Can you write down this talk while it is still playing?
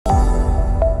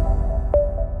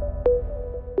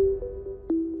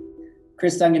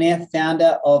Chris Duncan here,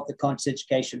 founder of the Conscious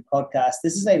Education Podcast.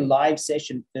 This is a live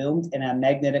session filmed in our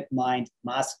Magnetic Mind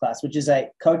Masterclass, which is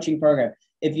a coaching program.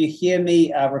 If you hear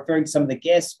me referring to some of the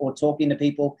guests or talking to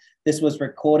people, this was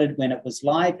recorded when it was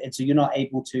live, and so you're not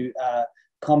able to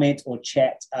comment or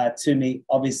chat to me,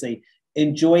 obviously.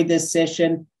 Enjoy this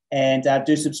session and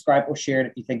do subscribe or share it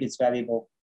if you think it's valuable.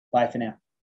 Bye for now.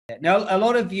 Now, a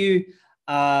lot of you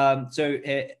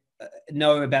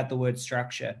know about the word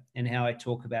structure and how I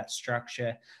talk about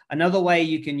structure. Another way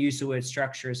you can use the word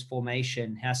structure is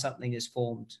formation, how something is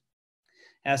formed,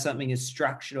 how something is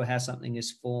structured or how something is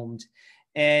formed.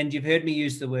 And you've heard me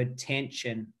use the word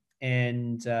tension,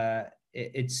 and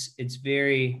it's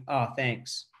very,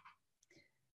 thanks.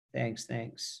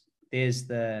 There's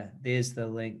the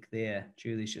link there.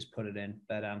 Julie's just put it in.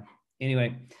 But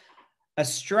anyway, a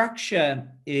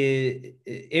structure is,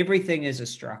 everything is a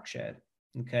structure.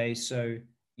 Okay, so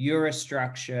you're a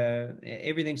structure,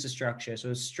 everything's a structure. So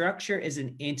a structure is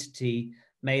an entity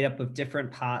made up of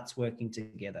different parts working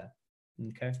together.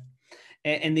 Okay,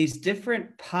 and these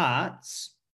different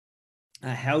parts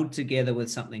are held together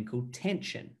with something called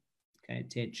tension. Okay,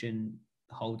 tension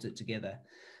holds it together.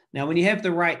 Now, when you have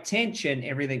the right tension,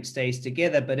 everything stays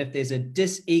together. But if there's a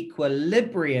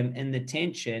disequilibrium in the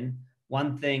tension,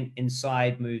 one thing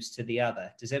inside moves to the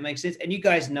other. Does that make sense? And you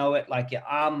guys know it, like your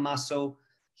arm muscle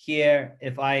here.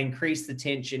 If I increase the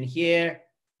tension here,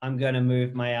 I'm going to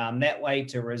move my arm that way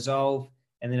to resolve.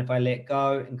 And then if I let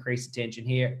go, increase the tension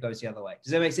here, it goes the other way.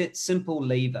 Does that make sense? Simple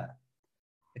lever.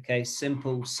 Okay,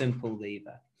 simple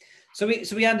lever. So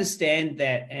we understand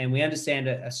that, and we understand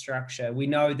a structure. We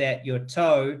know that your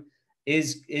toe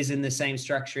is in the same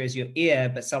structure as your ear,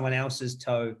 but someone else's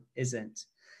toe isn't.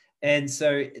 And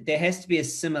so there has to be a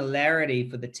similarity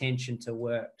for the tension to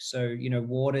work. So, you know,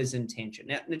 water's in tension.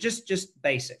 Now, just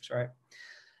basics, right?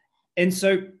 And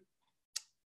so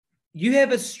you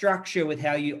have a structure with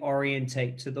how you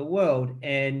orientate to the world,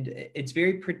 and it's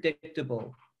very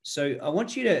predictable. So I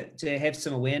want you to have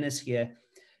some awareness here.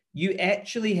 You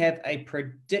actually have a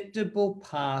predictable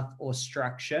path or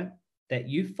structure that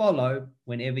you follow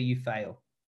whenever you fail.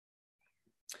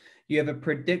 You have a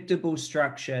predictable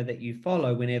structure that you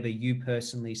follow whenever you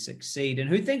personally succeed. And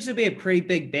who thinks it'd be a pretty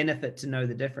big benefit to know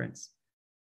the difference?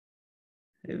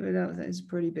 It's a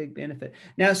pretty big benefit.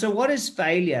 Now, so what is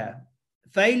failure?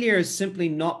 Failure is simply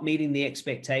not meeting the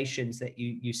expectations that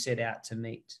you set out to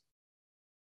meet.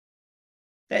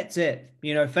 That's it.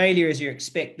 You know, failure is you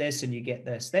expect this and you get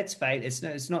this. That's failure.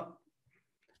 It's not,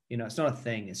 you know, it's not a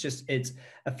thing. It's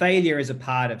a failure is a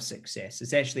part of success.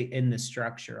 It's actually in the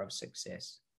structure of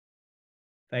success.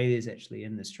 Failure is actually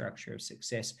in the structure of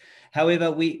success.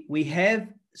 However, we have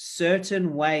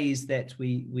certain ways that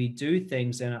we do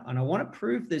things, and I want to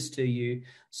prove this to you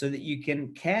so that you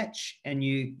can catch and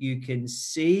you can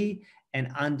see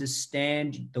and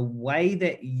understand the way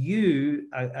that you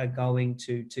are going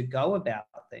to go about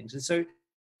things. And so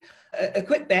a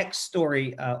quick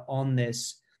backstory on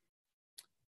this.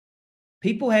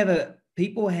 People have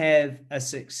a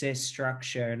success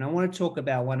structure, and I want to talk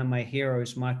about one of my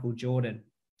heroes, Michael Jordan.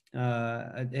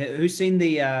 Who's seen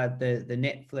the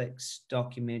Netflix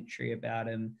documentary about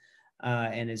him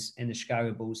and the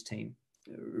Chicago Bulls team?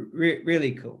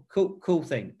 Really cool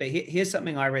thing. But here's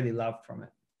something I really loved from it.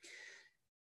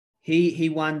 He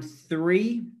won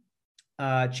 3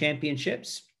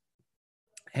 championships,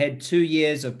 had 2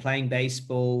 years of playing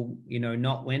baseball, you know,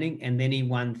 not winning, and then he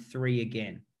won 3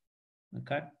 again.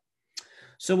 Okay.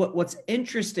 So what's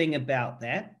interesting about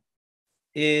that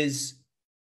is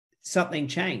something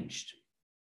changed.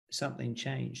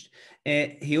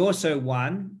 He also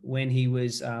won when he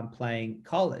was playing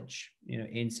college, you know,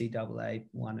 NCAA,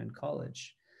 won in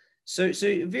college. So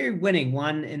very winning.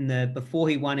 Before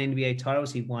he won NBA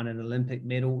titles, he won an Olympic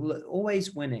medal,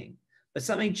 always winning. But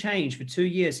something changed. For 2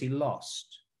 years, he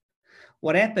lost.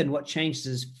 What happened? What changed?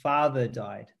 His father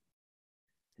died.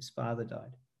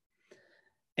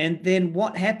 And then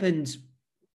what happened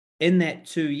in that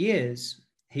 2 years?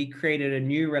 He created a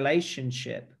new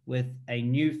relationship with a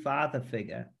new father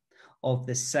figure of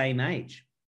the same age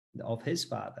of his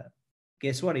father.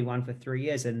 Guess what? He won for 3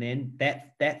 years, and then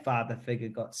that father figure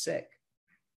got sick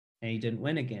and he didn't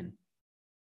win again.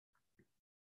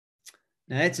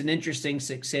 Now, that's an interesting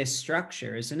success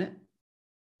structure, isn't it?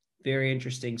 Very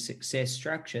interesting success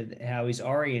structure, how he's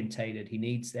orientated. He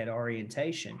needs that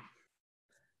orientation.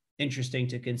 Interesting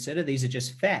to consider. These are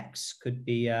just facts. Could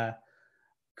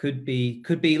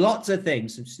be lots of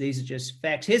things. These are just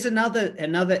facts. Here's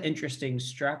another interesting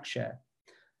structure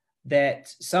that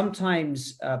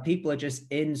sometimes people are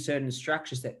just in certain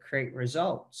structures that create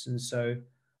results. And so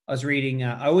was reading,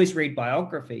 I always read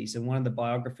biographies, and one of the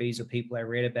biographies of people I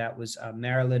read about was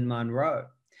Marilyn Monroe.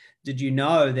 Did you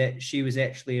know that she was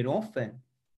actually an orphan?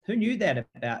 Who knew that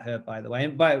about her, by the way?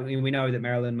 And we know that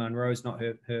Marilyn Monroe is not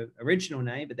her original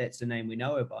name, but that's the name we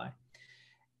know her by.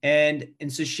 And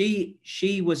so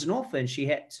she was an orphan. She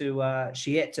had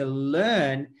to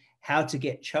learn how to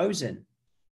get chosen,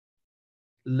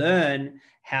 learn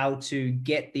how to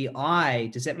get the eye.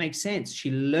 Does that make sense?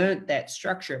 She learned that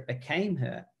structure. It became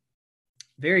her.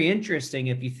 Very interesting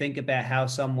if you think about how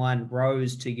someone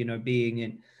rose to,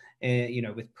 being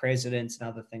in, with presidents and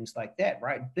other things like that,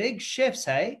 right? Big shifts,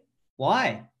 hey?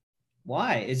 Why?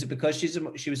 Is it because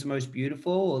she was the most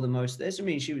beautiful or the most this? I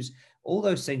mean, she was all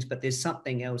those things, but there's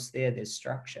something else there. There's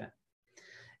structure.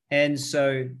 And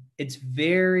so it's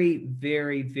very,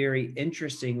 very, very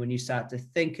interesting when you start to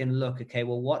think and look, okay,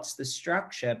 well, what's the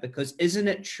structure? Because isn't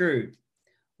it true?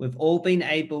 We've all been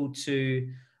able to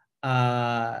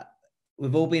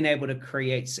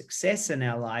create success in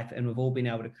our life, and we've all been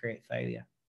able to create failure.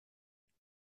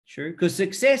 True? Because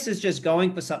success is just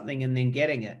going for something and then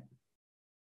getting it.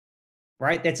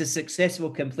 Right? That's a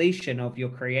successful completion of your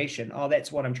creation. Oh,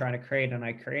 that's what I'm trying to create, and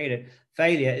I create it.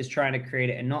 Failure is trying to create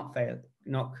it and not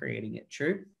creating it.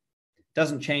 True?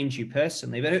 Doesn't change you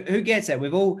personally, but who gets that?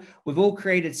 We've all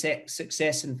created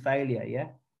success and failure. Yeah.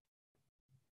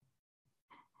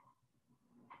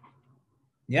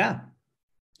 Yeah.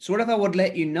 So what if I would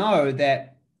let you know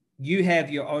that you have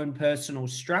your own personal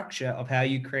structure of how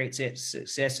you create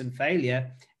success and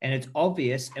failure, and it's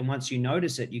obvious, and once you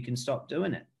notice it, you can stop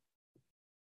doing it.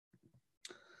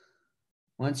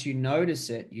 Once you notice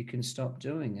it, you can stop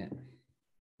doing it.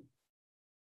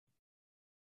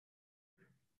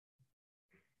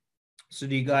 So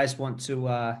do you guys want to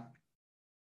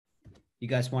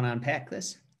unpack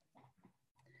this?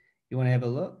 You want to have a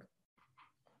look?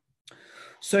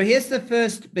 So here's the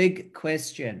first big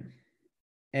question.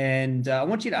 And I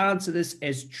want you to answer this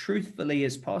as truthfully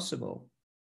as possible.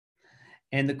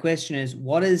 And the question is,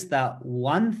 what is the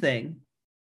one thing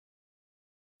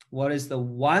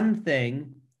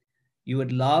you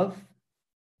would love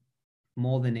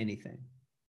more than anything?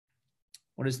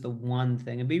 What is the one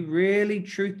thing? And be really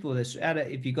truthful.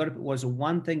 If you got to, what is the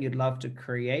one thing you'd love to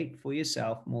create for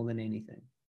yourself more than anything?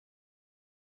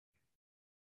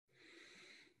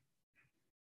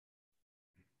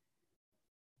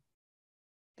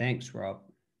 Thanks, Rob.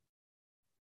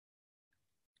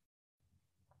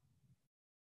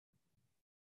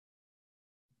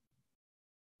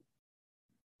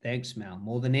 Thanks, Mel.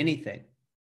 More than anything.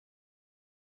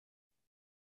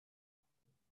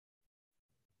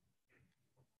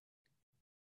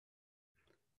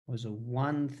 Was a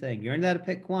one thing. You're allowed to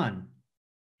pick one.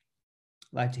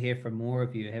 I'd like to hear from more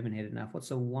of you. I haven't had enough. What's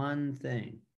the one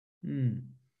thing?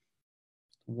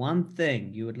 One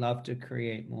thing you would love to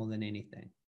create more than anything.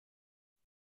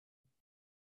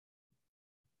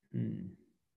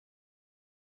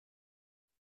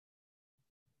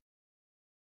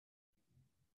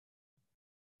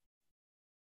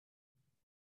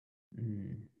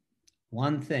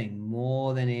 One thing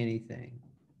more than anything.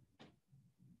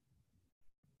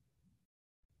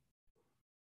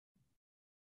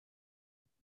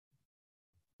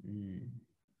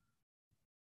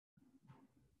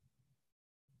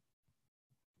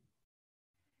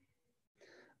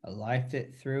 A life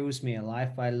that thrills me, a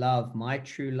life I love, my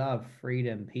true love,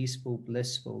 freedom, peaceful,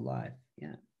 blissful life.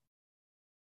 Yeah.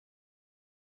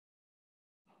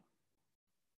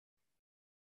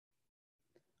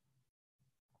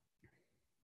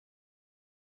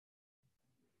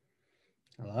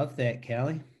 I love that,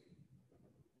 Kelly.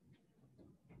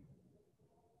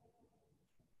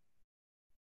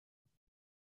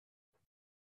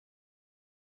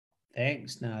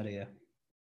 Thanks, Nadia.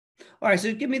 All right,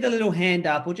 so give me the little hand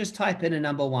up, or just type in a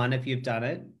number one if you've done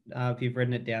it, if you've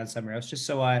written it down somewhere else, just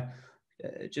so I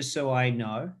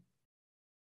know.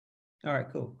 All right,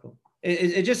 cool.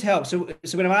 It just helps. So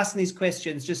when I'm asking these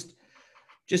questions, just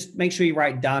make sure you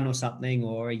write done or something,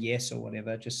 or a yes or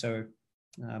whatever, just so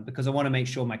because I want to make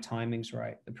sure my timing's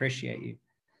right. Appreciate you.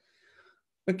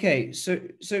 Okay, so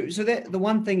that the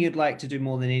one thing you'd like to do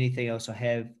more than anything else, or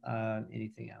have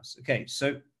anything else. Okay,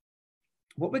 so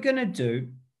what we're going to do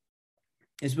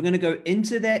is we're going to go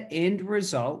into that end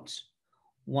result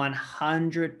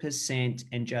 100%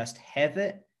 and just have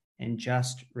it and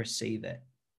just receive it.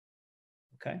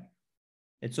 Okay,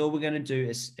 that's all we're going to do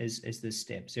is the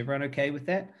steps. Everyone okay with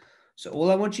that? So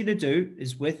all I want you to do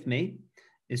is with me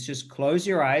is just close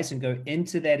your eyes and go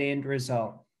into that end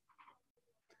result.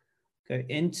 Go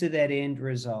into that end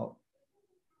result.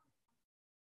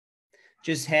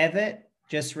 Just have it.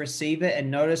 Just receive it and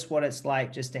notice what it's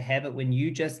like just to have it when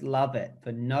you just love it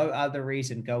for no other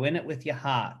reason. Go in it with your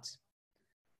heart.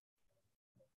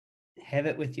 Have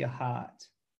it with your heart.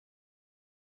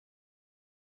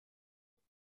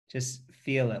 Just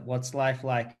feel it. What's life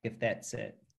like if that's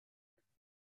it?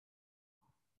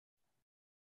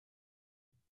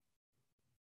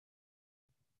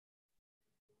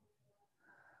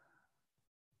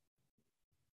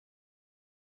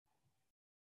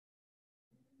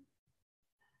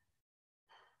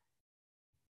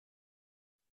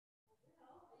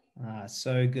 Ah,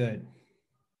 so good.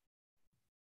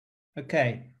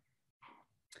 Okay.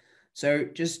 So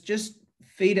just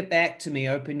feed it back to me.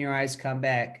 Open your eyes, come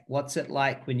back. What's it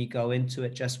like when you go into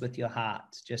it just with your heart,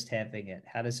 just having it?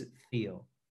 How does it feel?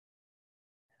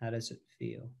 How does it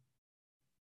feel?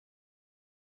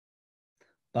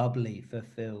 Bubbly,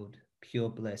 fulfilled, pure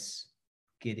bliss,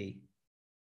 giddy.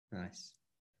 Nice.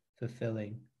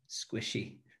 Fulfilling,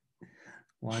 squishy.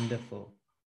 Wonderful.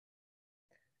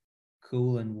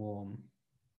 Cool and warm,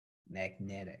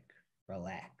 magnetic,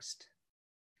 relaxed.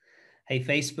 Hey,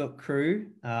 Facebook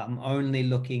crew, I'm only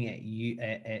looking at you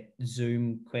at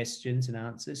Zoom questions and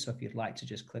answers. So if you'd like to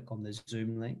just click on the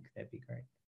Zoom link, that'd be great.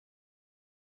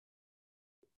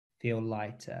 Feel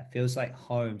lighter, feels like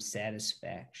home,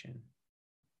 satisfaction.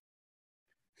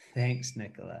 Thanks,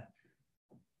 Nicola.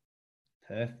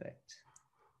 Perfect.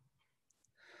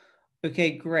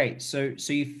 Okay, great. So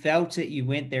you felt it, you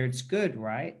went there. It's good,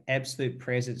 right? Absolute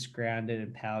presence, grounded,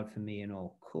 empowered for me and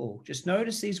all. Cool. Just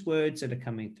notice these words that are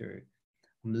coming through.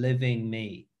 I'm living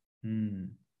me.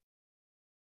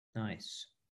 Nice.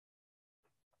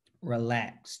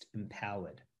 Relaxed,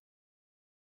 empowered.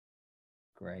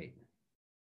 Great.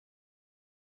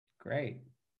 Great.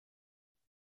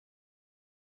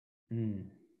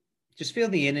 Just feel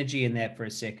the energy in that for a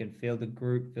second. Feel the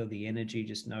group, feel the energy.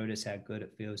 Just notice how good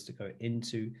it feels to go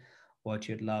into what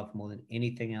you'd love more than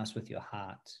anything else with your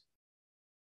heart.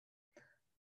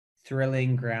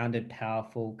 Thrilling, grounded,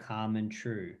 powerful, calm and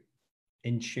true.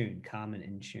 In tune, calm and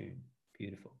in tune.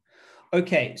 Beautiful.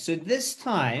 Okay, so this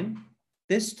time,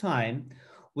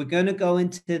 we're going to go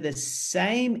into the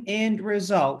same end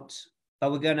result,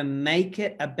 but we're going to make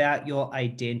it about your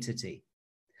identity.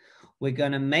 We're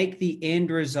going to make the end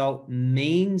result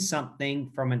mean something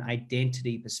from an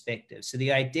identity perspective. So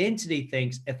the identity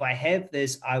thinks, if I have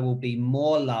this, I will be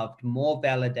more loved, more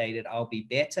validated, I'll be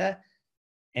better.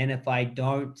 And if I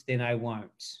don't, then I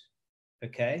won't.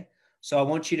 Okay? So I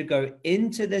want you to go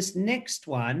into this next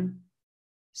one,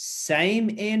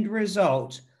 same end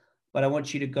result, but I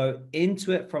want you to go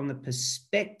into it from the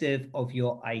perspective of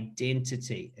your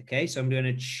identity. Okay? So I'm going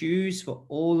to choose for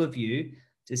all of you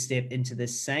to step into the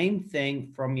same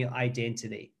thing from your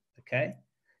identity. Okay?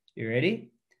 You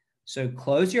ready? So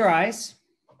close your eyes.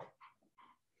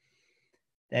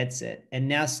 That's it. And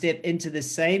now step into the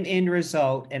same end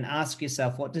result and ask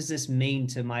yourself, what does this mean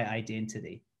to my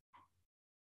identity?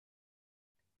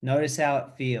 Notice how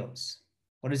it feels.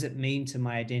 What does it mean to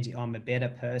my identity? Oh, I'm a better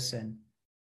person.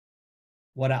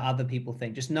 What do other people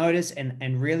think? Just notice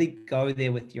and really go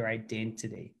there with your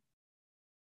identity.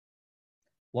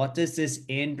 What does this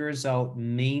end result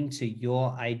mean to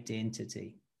your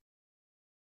identity?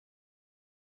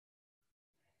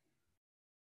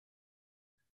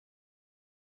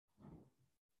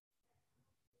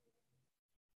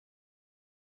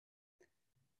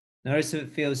 Notice if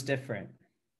it feels different.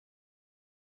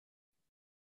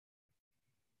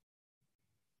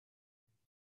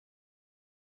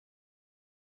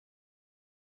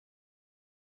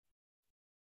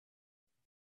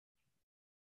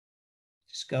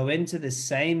 Just go into the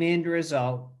same end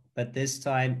result, but this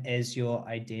time as your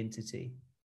identity.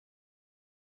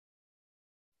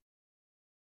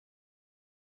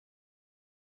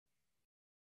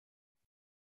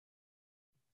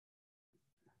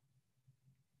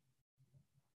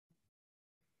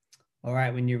 All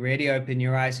right, when you're ready, open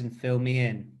your eyes and fill me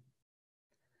in.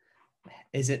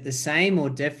 Is it the same or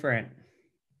different?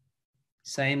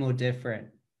 Same or different?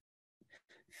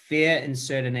 Fear in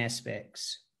certain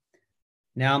aspects.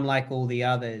 Now I'm like all the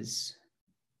others.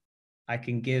 I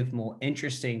can give more.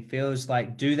 Interesting. Feels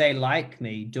like, do they like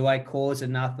me? Do I cause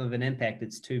enough of an impact?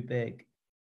 It's too big.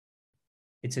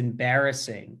 It's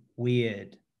embarrassing.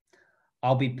 Weird.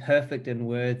 I'll be perfect and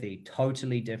worthy.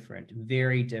 Totally different.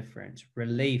 Very different.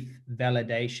 Relief.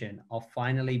 Validation. I'll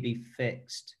finally be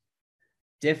fixed.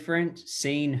 Different.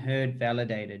 Seen, heard,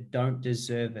 validated. Don't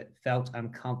deserve it. Felt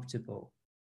uncomfortable.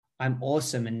 I'm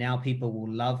awesome and now people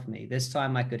will love me. This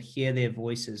time I could hear their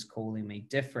voices calling me.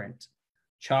 Different.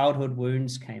 Childhood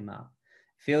wounds came up.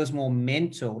 Feels more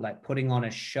mental, like putting on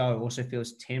a show. Also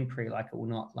feels temporary, like it will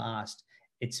not last.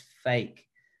 It's fake.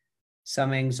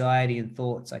 Some anxiety and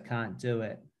thoughts, I can't do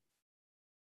it.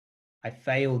 I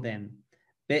fail them.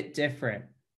 Bit different.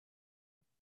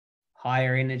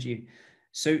 Higher energy.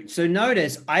 So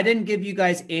notice, I didn't give you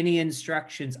guys any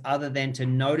instructions other than to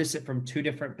notice it from two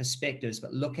different perspectives,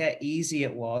 but look how easy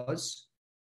it was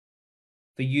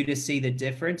for you to see the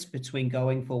difference between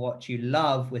going for what you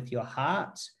love with your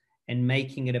heart and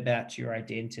making it about your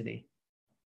identity.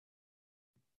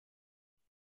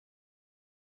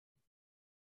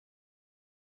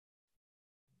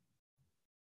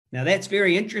 Now that's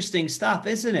very interesting stuff,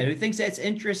 isn't it? Who thinks that's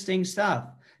interesting stuff?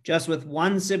 Just with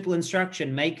one simple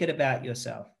instruction, make it about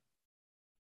yourself.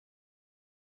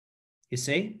 You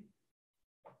see?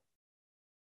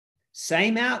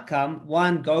 Same outcome.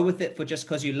 One, go with it for just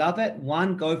because you love it.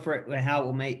 One, go for it how it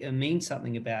will mean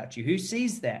something about you. Who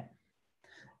sees that?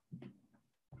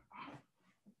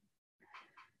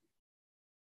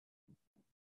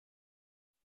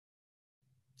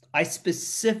 I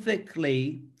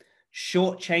specifically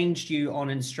shortchanged you on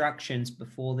instructions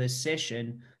before this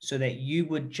session so that you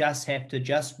would just have to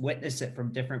just witness it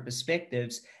from different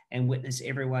perspectives and witness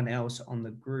everyone else on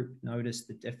the group notice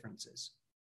the differences.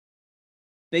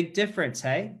 Big difference,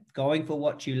 hey? Going for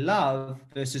what you love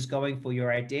versus going for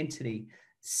your identity.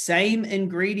 Same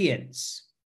ingredients.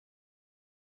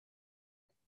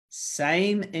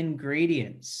 Same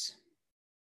ingredients.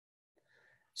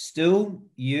 Still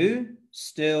you,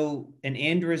 still an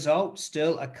end result,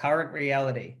 still a current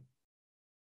reality,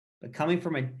 but coming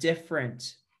from a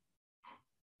different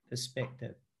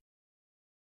perspective.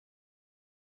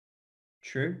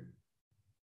 True?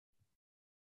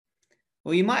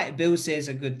 Well, you might, Bill says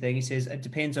a good thing. He says, it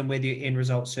depends on whether your end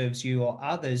result serves you or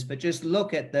others, but just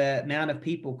look at the amount of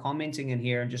people commenting in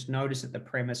here and just notice that the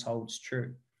premise holds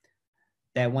true.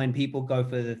 That when people go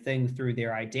for the thing through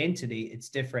their identity, it's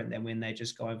different than when they're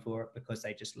just going for it because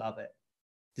they just love it.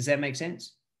 Does that make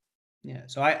sense? Yeah.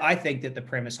 So I think that the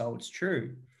premise holds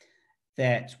true,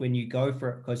 that when you go for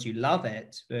it because you love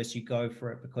it versus you go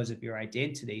for it because of your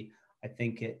identity, I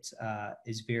think it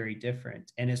is very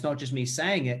different. And it's not just me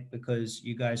saying it because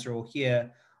you guys are all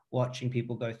here watching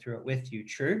people go through it with you.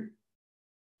 True?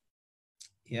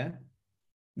 Yeah.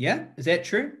 Yeah. Is that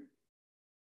true?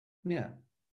 Yeah.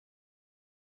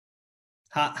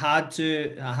 Hard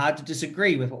to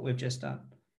disagree with what we've just done.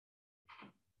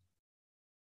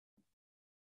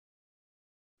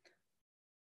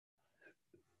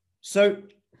 So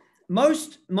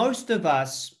most of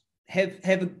us have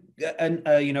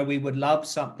we would love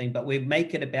something, but we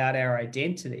make it about our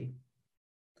identity.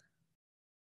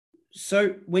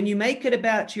 So when you make it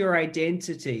about your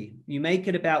identity, you make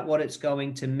it about what it's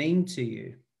going to mean to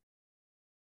you.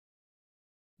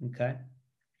 Okay.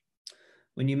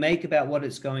 When you make about what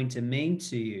it's going to mean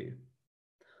to you,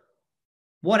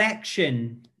 what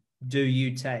action do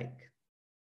you take?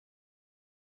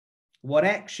 What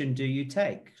action do you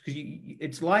take? Because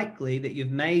it's likely that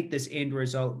you've made this end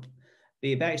result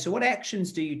be about you. So what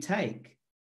actions do you take?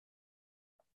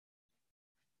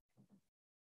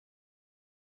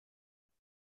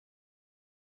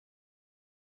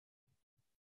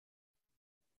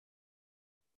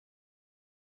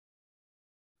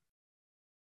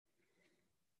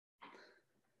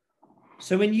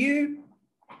 So when you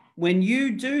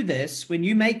do this, when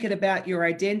you make it about your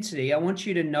identity, I want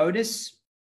you to notice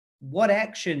what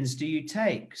actions do you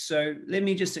take. So let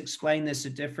me just explain this a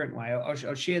different way.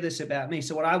 I'll share this about me.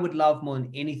 So what I would love more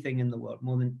than anything in the world,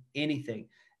 more than anything,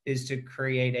 is to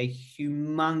create a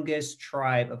humongous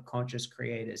tribe of conscious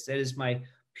creators. That is my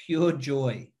pure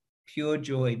joy,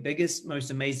 biggest,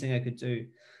 most amazing thing I could do.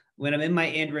 When I'm in my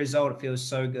end result, it feels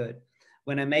so good.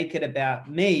 When I make it about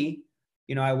me,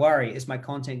 I worry, is my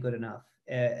content good enough?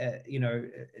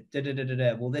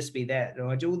 Will this be that? Or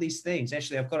I do all these things.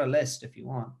 Actually, I've got a list if you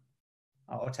want.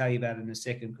 I'll tell you about it in a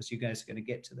second because you guys are going to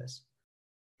get to this.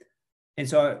 And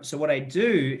so what I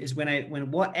do is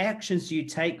what actions do you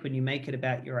take when you make it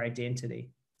about your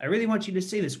identity? I really want you to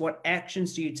see this. What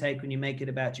actions do you take when you make it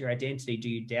about your identity? Do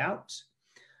you doubt?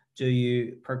 Do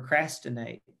you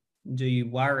procrastinate? Do you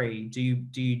worry? Do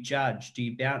you judge? Do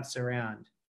you bounce around?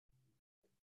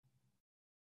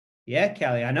 Yeah,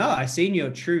 Kelly, I know. I've seen you're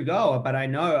a true goer, but I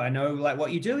know like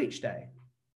what you do each day.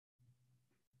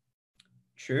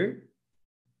 True.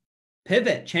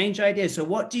 Pivot, change ideas. So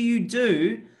what do you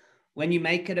do when you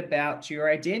make it about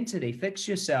your identity? Fix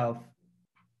yourself.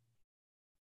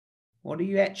 What do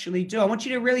you actually do? I want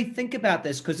you to really think about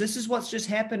this because this is what's just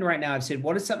happened right now. I've said,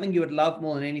 what is something you would love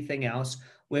more than anything else?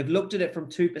 We've looked at it from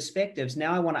two perspectives.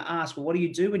 Now I want to ask, well, what do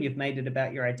you do when you've made it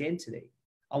about your identity?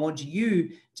 I want you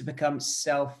to become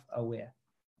self-aware.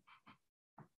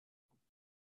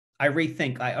 I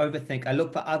rethink, I overthink, I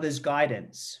look for others'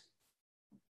 guidance.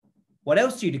 What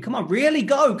else do you do? Come on, really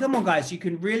go. Come on, guys. You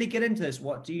can really get into this.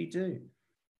 What do you do?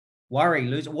 Worry,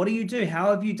 lose. What do you do? How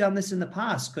have you done this in the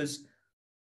past? Because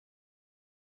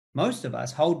most of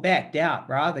us hold back, doubt,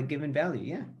 rather given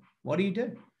value. Yeah. What do you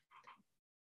do?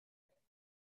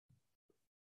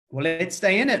 Well, let's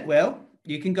stay in it. Well,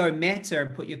 you can go meta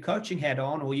and put your coaching hat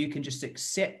on, or you can just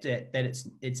accept it that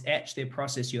it's actually a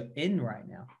process you're in right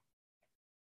now.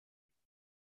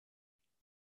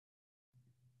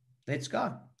 Let's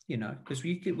go, because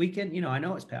we can, I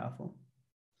know it's powerful.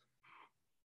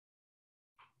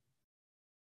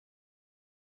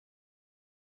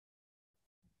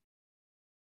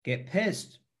 Get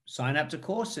pissed, sign up to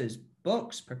courses,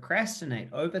 books,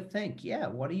 procrastinate, overthink. Yeah.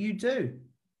 What do you do?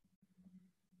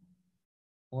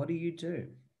 What do you do?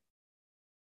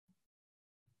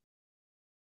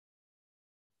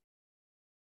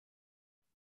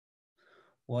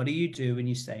 What do you do when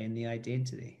you stay in the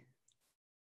identity?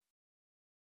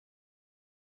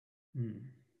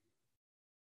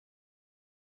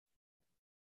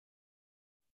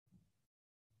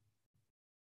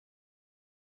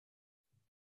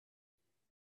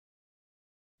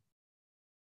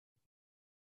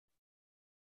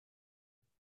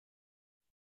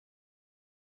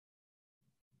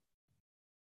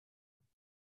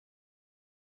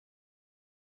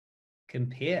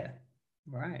 Compare,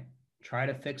 right? Try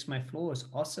to fix my flaws,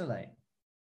 oscillate.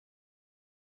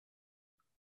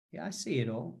 Yeah, I see it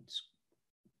all.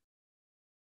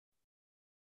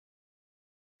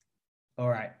 All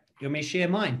right. You want me to share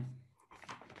mine?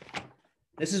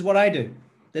 This is what I do.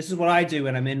 This is what I do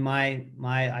when I'm in my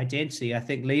identity. I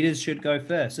think leaders should go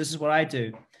first. This is what I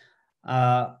do.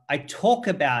 I talk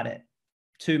about it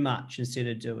too much instead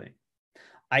of doing.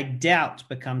 I doubt,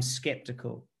 become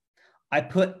skeptical. I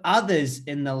put others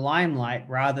in the limelight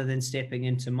rather than stepping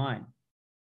into mine.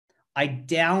 I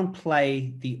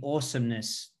downplay the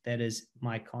awesomeness that is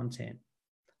my content.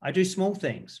 I do small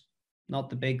things, not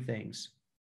the big things.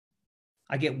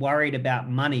 I get worried about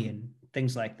money and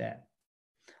things like that.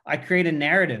 I create a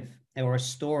narrative or a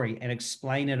story and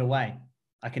explain it away.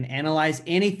 I can analyze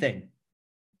anything.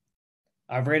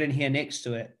 I've written here next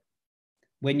to it,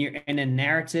 when you're in a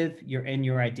narrative, you're in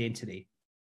your identity.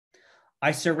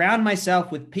 I surround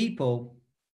myself with people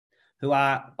who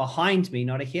are behind me,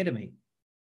 not ahead of me.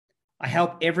 I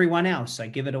help everyone else. I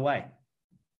give it away.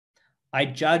 I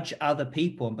judge other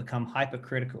people and become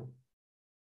hypercritical.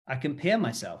 I compare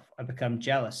myself. I become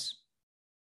jealous.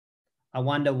 I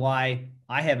wonder why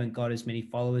I haven't got as many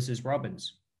followers as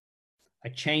Robin's. I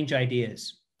change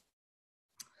ideas.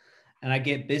 And I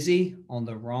get busy on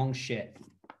the wrong shit.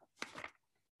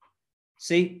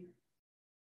 See,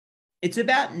 it's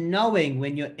about knowing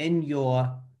when you're in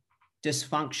your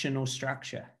dysfunctional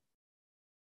structure.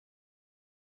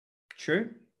 True?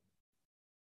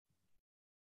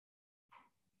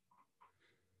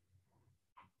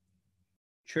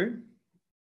 True?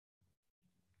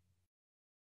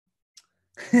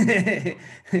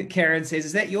 Karen says,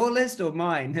 is that your list or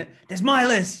mine? That's my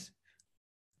list.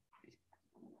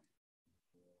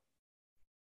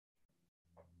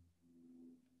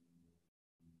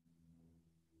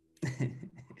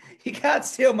 You can't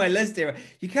steal my list here.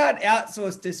 You can't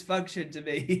outsource dysfunction to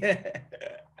me.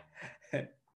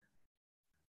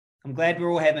 I'm glad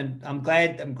we're all having, I'm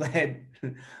glad to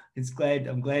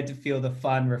feel the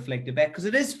fun reflected back, because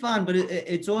it is fun, but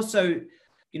it's also,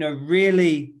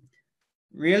 really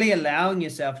allowing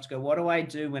yourself to go, what do I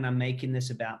do when I'm making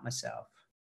this about myself?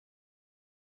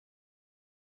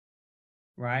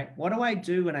 Right? What do I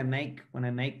do when I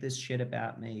make this shit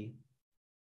about me?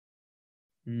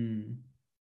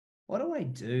 What do I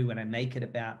do when I make it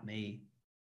about me?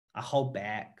 I hold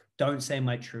back, don't say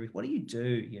my truth. What do you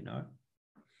do,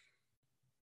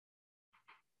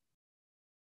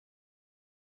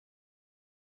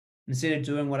 Instead of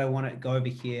doing what I want to go over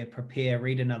here, prepare,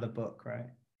 read another book, right?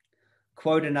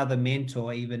 Quote another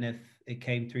mentor, even if it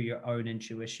came through your own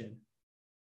intuition.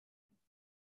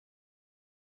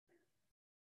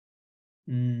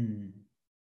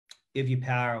 Give your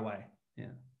power away.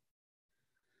 Yeah.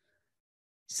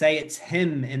 Say it's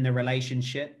him in the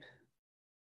relationship.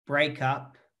 Break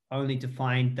up only to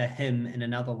find the him in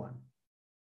another one.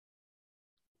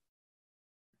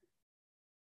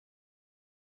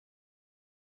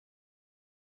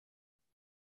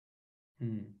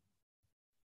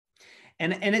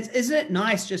 And isn't it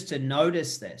nice just to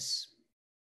notice this?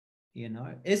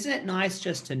 Isn't it nice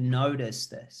just to notice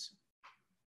this?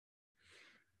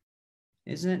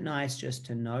 Isn't it nice just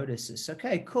to notice this?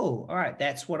 Okay, cool. All right,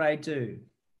 that's what I do.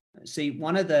 See,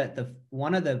 one of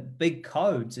the big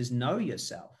codes is know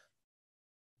yourself.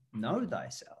 Know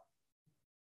thyself.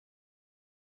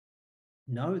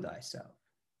 Know thyself.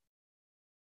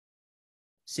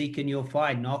 Seek and you'll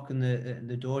find. Knock and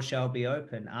the door shall be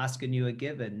open. Ask and you are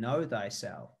given. Know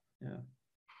thyself. Yeah.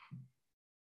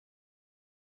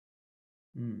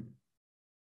 Hmm.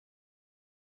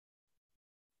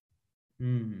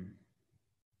 Hmm.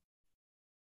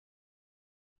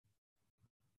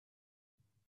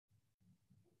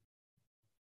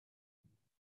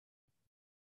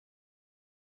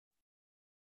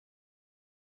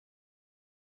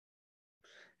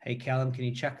 Hey, Callum, can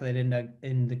you chuck that in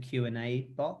the Q&A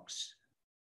box?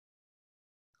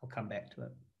 I'll come back to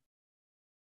it.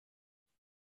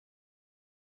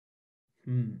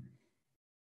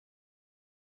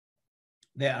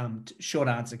 The short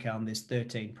answer, Callum, there's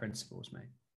 13 principles, mate.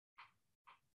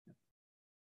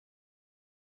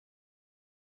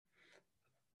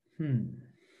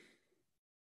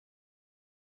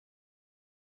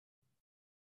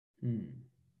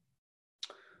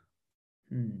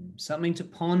 Something to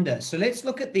ponder. So let's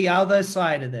look at the other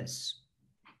side of this.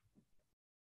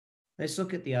 Let's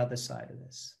look at the other side of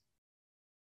this.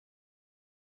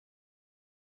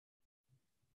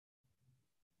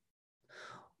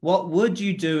 What would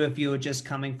you do if you were just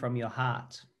coming from your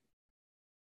heart?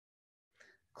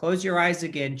 Close your eyes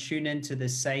again, tune into the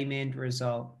same end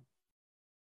result.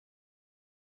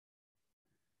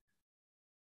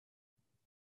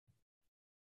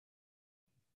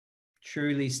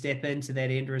 Truly step into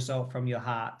that end result from your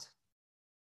heart.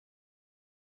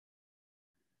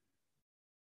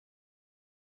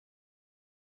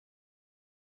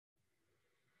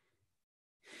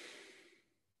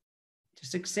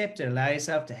 Just accept it. Allow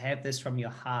yourself to have this from your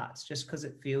heart, just because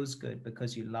it feels good,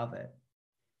 because you love it.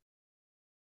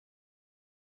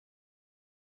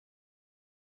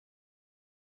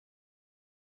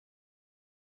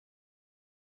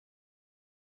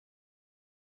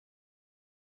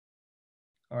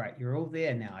 All right, you're all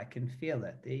there now. I can feel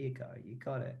it. There you go. You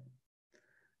got it.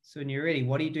 So when you're ready,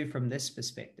 what do you do from this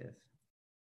perspective?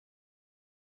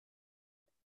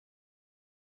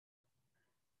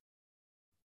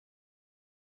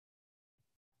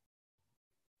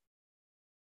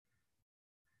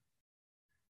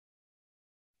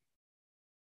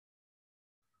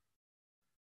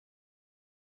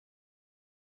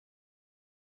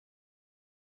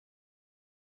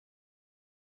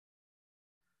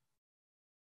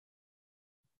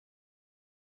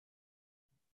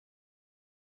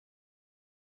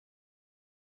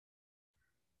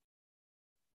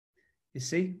 You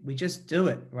see, we just do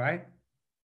it, right?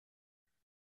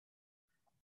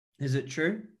 Is it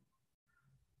true?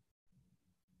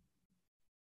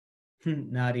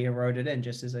 Nadia wrote it in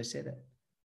just as I said it.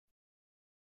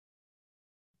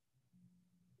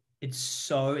 It's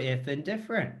so effing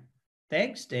different.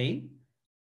 Thanks, Dean.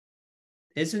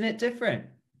 Isn't it different?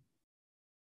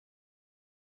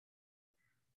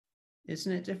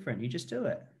 Isn't it different? You just do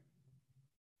it.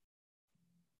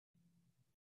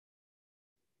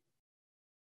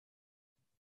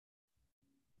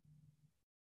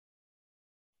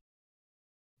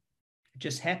 It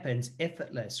just happens,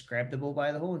 effortless. Grab the bull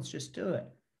by the horns, just do it.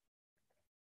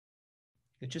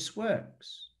 It just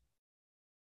works.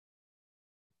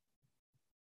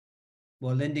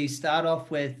 Well, Lindy, start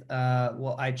off with,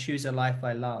 well, I choose a life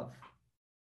I love.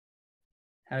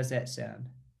 How does that sound?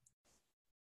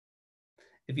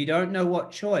 If you don't know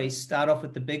what choice, start off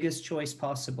with the biggest choice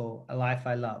possible, a life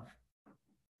I love.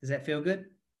 Does that feel good?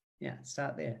 Yeah,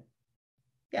 start there.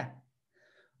 Yeah.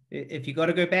 If you got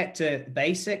to go back to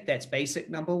basic, that's basic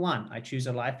number one. I choose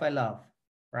a life I love,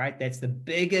 right? That's the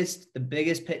biggest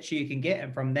picture you can get.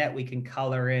 And from that, we can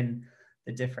color in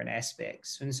the different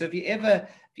aspects. And so if you ever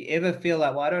feel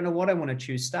like, well, I don't know what I want to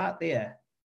choose, start there.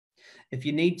 If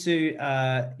you need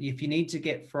to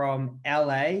get from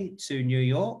LA to New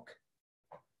York,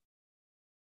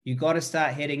 you got to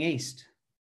start heading east,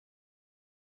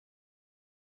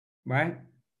 right?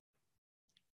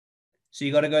 So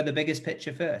you got to go the biggest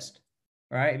picture first,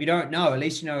 right? If you don't know, at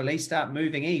least start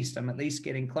moving east. I'm at least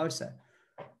getting closer.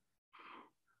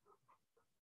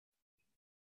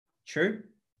 True.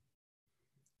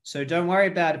 So don't worry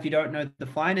about if you don't know the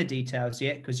finer details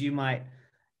yet, because you might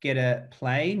get a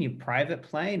plane, your private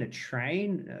plane, a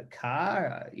train, a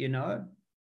car,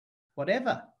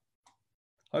 whatever.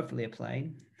 Hopefully a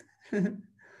plane.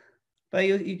 But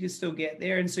you can still get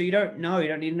there. And so you don't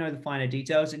need to know the finer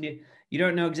details, and you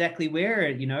don't know exactly where,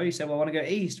 you say, well, I want to go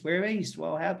east. Where east?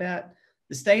 Well, how about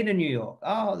the state of New York?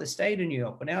 Oh, the state of New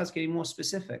York. Well, now it's getting more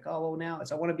specific. Oh, well, now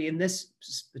I want to be in this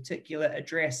particular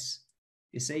address.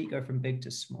 You see, you go from big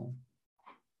to small.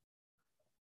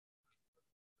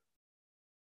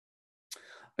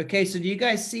 Okay, so do you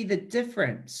guys see the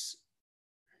difference?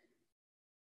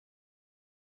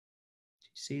 Do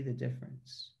you see the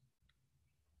difference?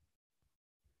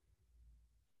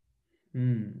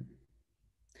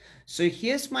 So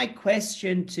here's my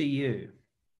question to you.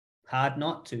 Hard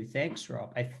not to. Thanks,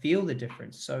 Rob. I feel the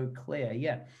difference so clear.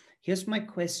 Yeah. Here's my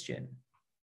question.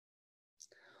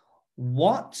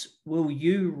 What will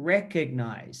you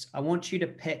recognize? I want you to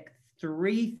pick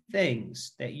 3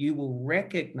 things that you will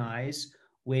recognize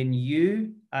when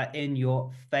you are in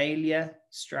your failure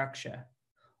structure.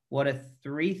 What are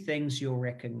 3 things you'll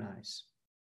recognize?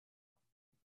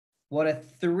 What are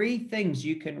 3 things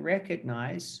you can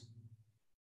recognize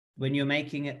when you're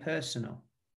making it personal?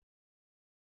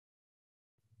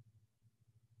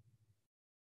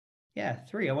 Yeah,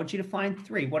 3. I want you to find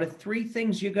 3. What are 3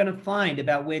 things you're going to find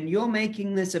about when you're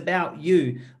making this about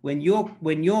you, when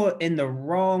you're in the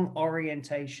wrong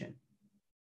orientation?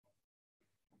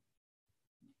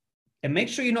 And make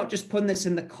sure you're not just putting this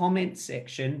in the comment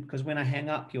section, because when I hang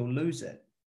up, you'll lose it.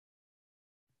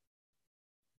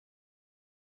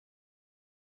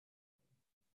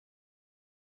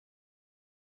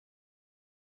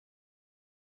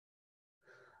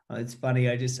 Oh, it's funny.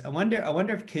 I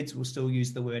wonder if kids will still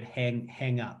use the word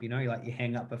hang up, you know, like you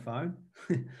hang up a phone.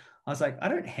 I was like, I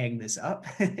don't hang this up.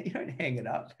 You don't hang it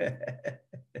up.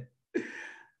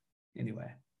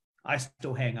 Anyway, I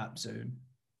still hang up soon.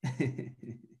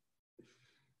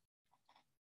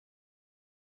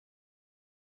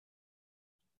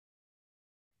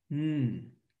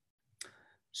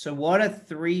 So what are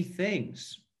 3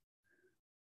 things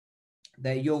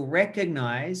that you'll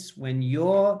recognize when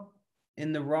you're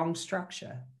in the wrong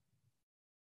structure?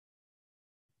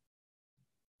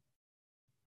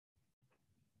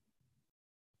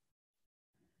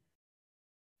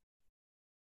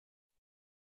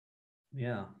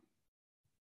 Yeah.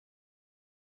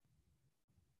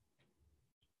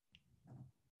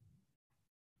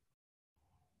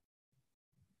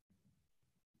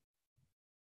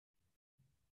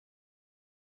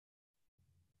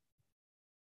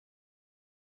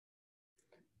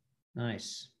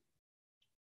 Nice.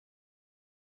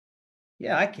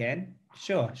 Yeah, I can.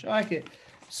 Sure, I can.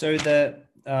 So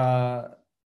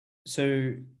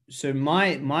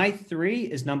my 3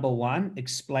 is number 1,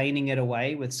 explaining it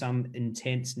away with some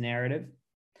intense narrative.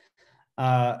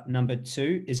 Number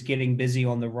 2 is getting busy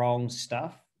on the wrong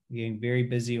stuff, getting very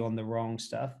busy on the wrong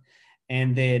stuff.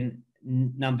 And then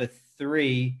number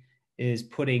 3 is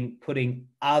putting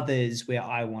others where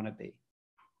I want to be.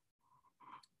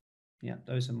 Yeah,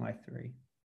 those are my 3.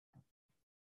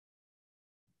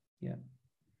 Yeah.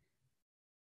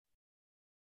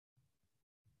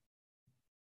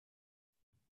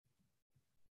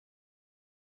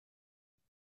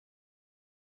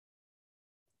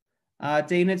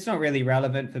 Dean, it's not really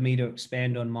relevant for me to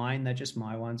expand on mine. They're just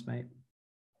my ones, mate.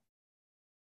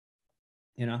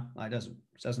 You know, it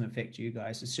doesn't affect you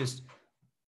guys. It's just,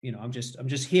 you know, I'm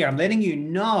just here. I'm letting you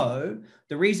know.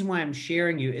 The reason why I'm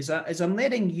sharing you is I'm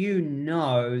letting you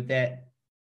know that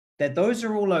those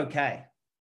are all okay.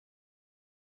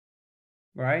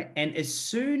 Right? And as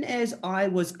soon as I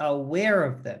was aware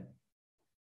of them,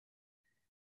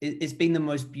 it's been the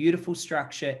most beautiful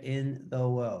structure in the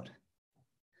world.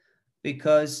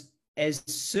 Because as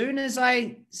soon as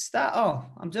I start, oh,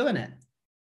 I'm doing it.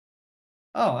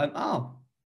 Oh,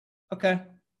 okay.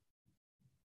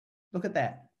 Look at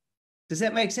that. Does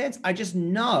that make sense? I just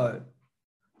know,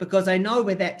 because I know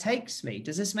where that takes me.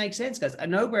 Does this make sense, guys? I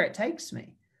know where it takes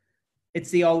me. It's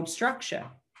the old structure.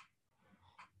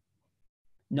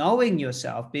 Knowing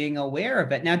yourself, being aware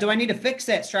of it. Now, do I need to fix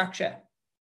that structure?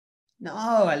 No,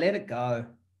 I let it go.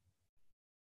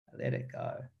 I let it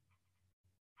go.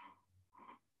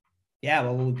 Yeah,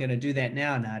 well, we're going to do that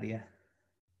now, Nadia.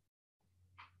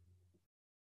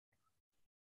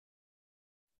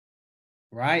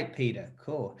 Right, Peter.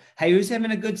 Cool. Hey, who's having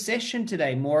a good session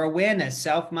today? More awareness,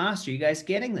 self-mastery. You guys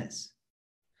getting this?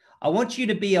 I want you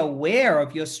to be aware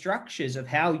of your structures, of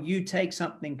how you take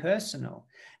something personal.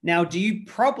 Now, do you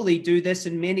probably do this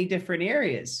in many different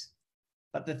areas?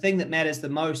 But the thing that matters the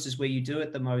most is where you do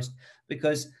it the most.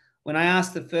 Because when I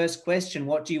asked the first question,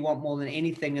 what do you want more than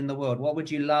anything in the world? What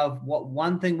would you love? What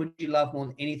one thing would you love more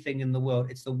than anything in the world?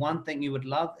 It's the one thing you would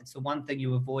love. It's the one thing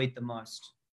you avoid the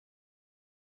most.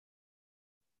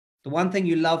 The one thing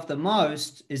you love the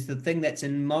most is the thing that's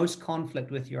in most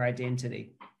conflict with your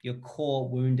identity, your core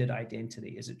wounded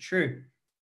identity. Is it true?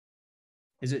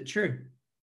 Is it true?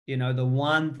 You know, the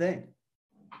one thing.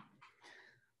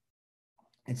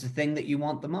 It's the thing that you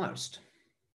want the most.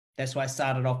 That's why I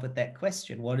started off with that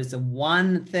question. What is the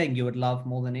one thing you would love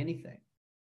more than anything?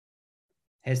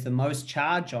 has the most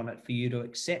charge on it for you to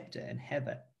accept it and have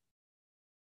it.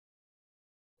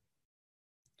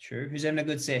 True. Who's having a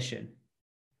good session?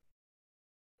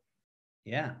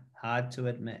 Yeah, hard to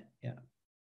admit. Yeah.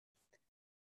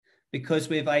 Because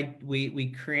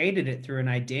we created it through an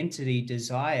identity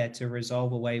desire to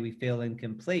resolve a way we feel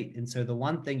incomplete. And so the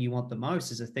one thing you want the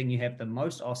most is the thing you have the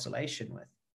most oscillation with.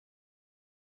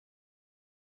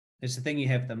 It's the thing you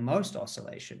have the most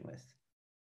oscillation with.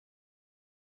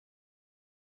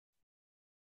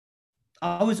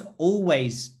 I was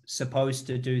always supposed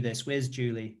to do this. Where's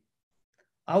Julie?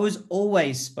 I was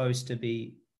always supposed to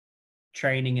be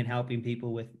training and helping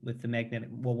people with the magnetic,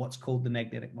 well, what's called the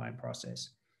magnetic mind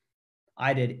process.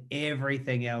 I did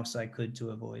everything else I could to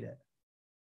avoid it.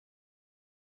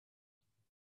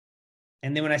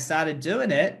 And then when I started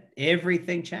doing it,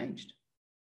 everything changed.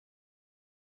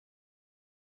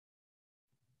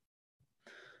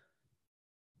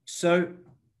 So,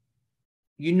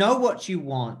 you know what you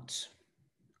want.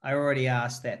 I already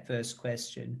asked that first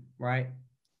question, right?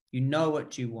 You know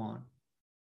what you want.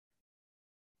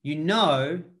 You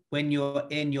know when you're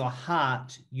in your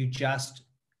heart, you just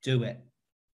do it.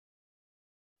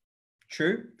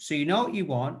 True? So you know what you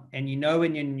want, and you know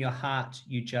when you're in your heart,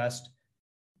 you just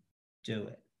do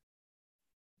it.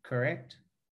 Correct?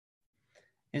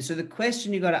 And so the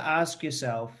question you got to ask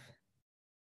yourself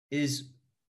is,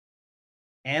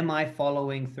 am I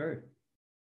following through?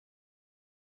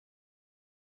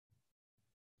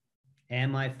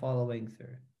 Am I following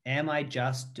through? Am I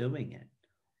just doing it?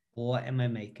 Or am I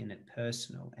making it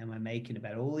personal? Am I making it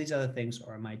about all these other things?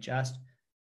 Or am I just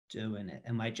doing it?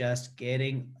 Am I just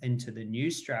getting into the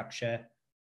new structure?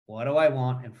 What do I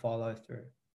want? And follow through.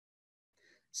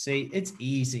 See, it's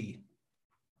easy.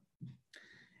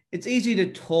 It's easy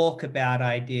to talk about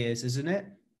ideas, isn't it?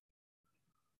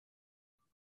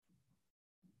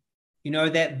 You know,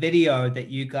 that video that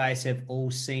you guys have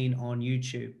all seen on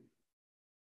YouTube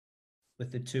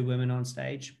with the two women on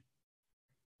stage?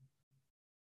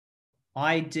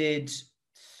 I did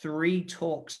 3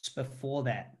 talks before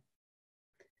that,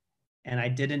 and I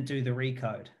didn't do the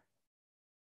recode.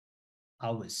 I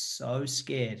was so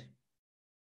scared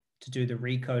to do the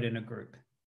recode in a group.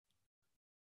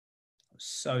 I was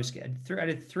so scared. I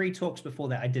did 3 talks before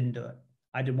that. I didn't do it.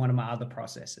 I did one of my other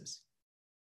processes.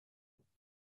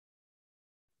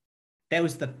 That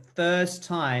was the first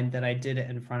time that I did it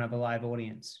in front of a live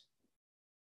audience.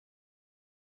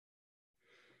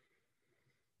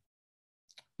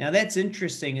 Now that's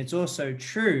interesting. It's also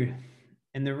true.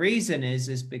 And the reason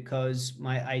is because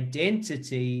my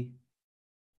identity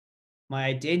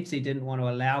didn't want to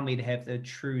allow me to have the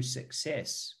true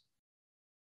success.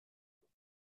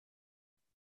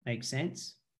 Make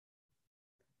sense?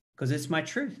 Because it's my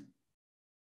truth.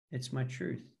 It's my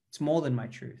truth. It's more than my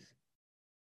truth.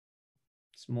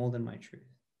 It's more than my truth.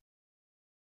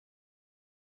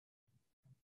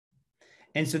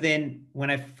 And so then when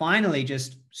I finally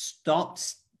just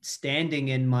stopped standing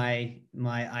in my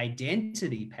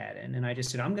identity pattern, and I just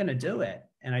said, I'm going to do it.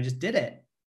 And I just did it.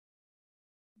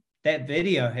 That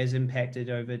video has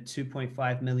impacted over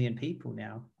 2.5 million people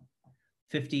now.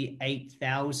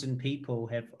 58,000 people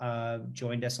have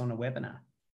joined us on a webinar.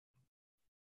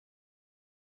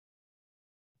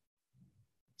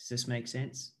 Does this make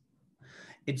sense?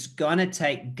 It's going to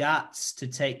take guts to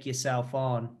take yourself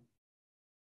on.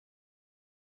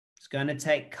 It's going to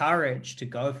take courage to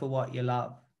go for what you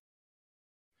love.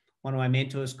 One of my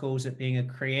mentors calls it being a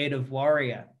creative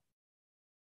warrior.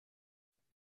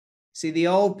 See, the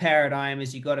old paradigm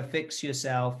is you got to fix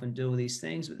yourself and do all these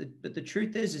things, but the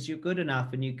truth is you're good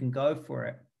enough and you can go for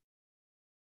it.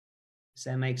 Does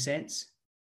that make sense?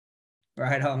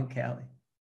 Right on, Kelly.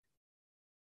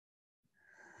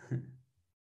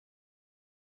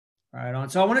 Right on.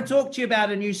 So I want to talk to you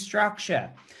about a new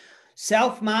structure.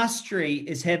 Self-mastery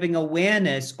is having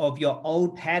awareness of your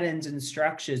old patterns and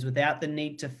structures without the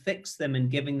need to fix them and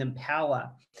giving them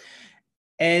power.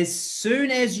 As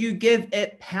soon as you give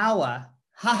it power,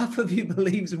 half of you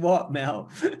believes what, Mel?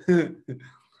 Are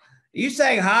you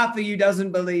saying half of you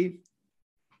doesn't believe?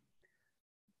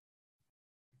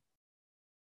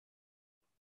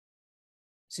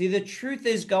 See, the truth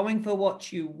is going for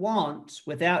what you want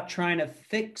without trying to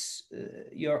fix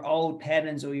your old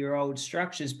patterns or your old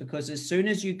structures, because as soon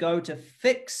as you go to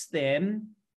fix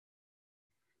them,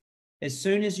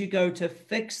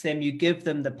 you give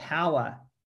them the power.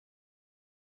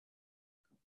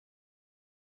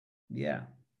 Yeah.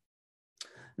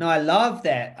 No, I love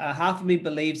that. Half of me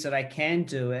believes that I can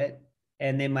do it,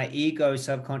 and then my ego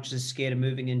subconscious is scared of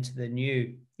moving into the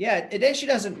new. Yeah, it actually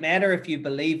doesn't matter if you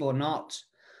believe or not.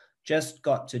 Just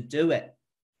got to do it.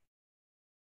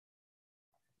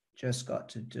 Just got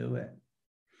to do it.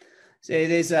 So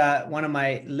there's one of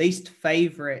my least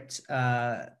favorite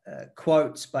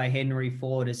quotes by Henry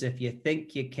Ford is, if you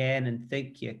think you can and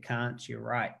think you can't, you're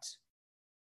right.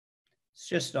 It's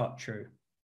just not true.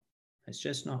 It's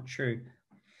just not true.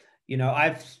 You know,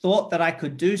 I've thought that I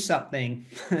could do something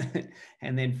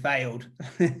and then failed.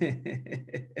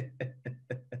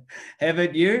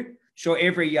 Haven't you? Sure,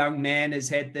 every young man has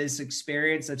had this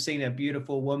experience. I've seen a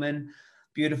beautiful woman,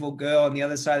 beautiful girl on the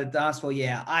other side of the dance floor.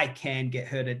 Yeah, I can get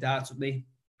her to dance with me.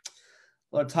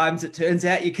 A lot of times it turns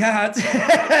out you can't.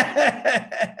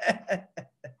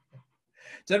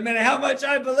 Doesn't matter how much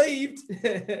I believed.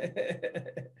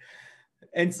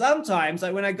 And sometimes,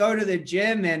 like when I go to the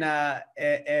gym and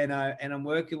I'm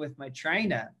working with my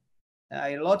trainer,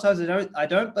 a lot of times I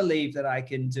don't believe that I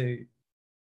can do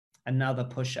another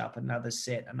push-up, another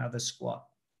set, another squat.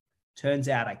 Turns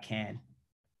out I can.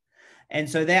 And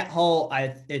so that whole,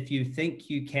 if you think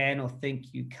you can or think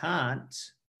you can't,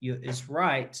 is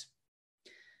right,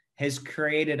 has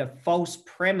created a false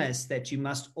premise that you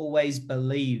must always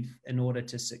believe in order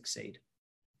to succeed.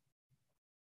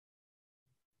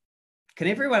 Can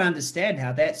everyone understand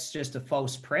how that's just a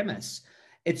false premise?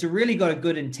 It's really got a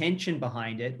good intention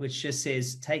behind it, which just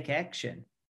says take action.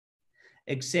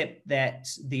 Except that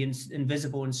the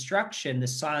invisible instruction, the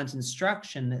silent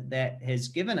instruction that has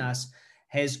given us,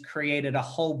 has created a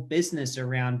whole business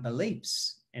around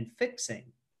beliefs and fixing.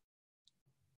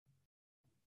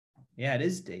 Yeah, it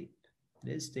is deep.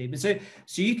 It is deep. And so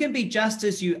you can be just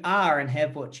as you are and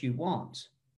have what you want.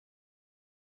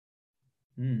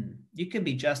 You can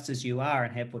be just as you are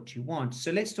and have what you want.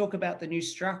 So let's talk about the new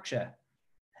structure.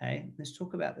 Okay, let's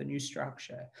talk about the new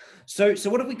structure. So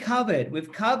what have we covered?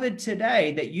 We've covered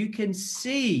today that you can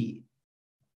see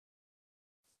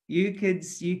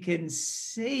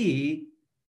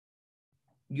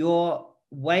your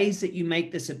ways that you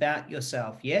make this about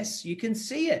yourself. Yes, you can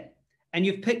see it. And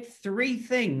you've picked 3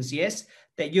 things, yes,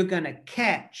 that you're going to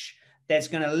catch that's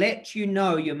going to let you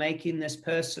know you're making this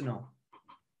personal.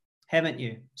 Haven't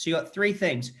you? So you got 3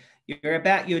 things. You're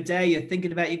about your day, you're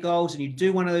thinking about your goals, and you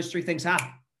do one of those 3 things.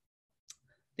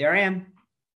 There I am,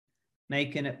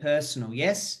 making it personal.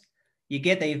 Yes, you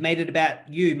get there. You've made it about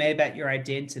you, made it about your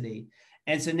identity.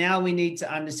 And so now we need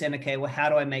to understand, okay, well, how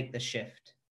do I make the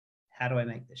shift? How do I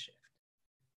make the shift?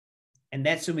 And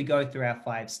that's when we go through our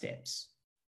 5 steps.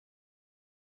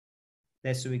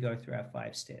 That's when we go through our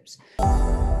 5 steps.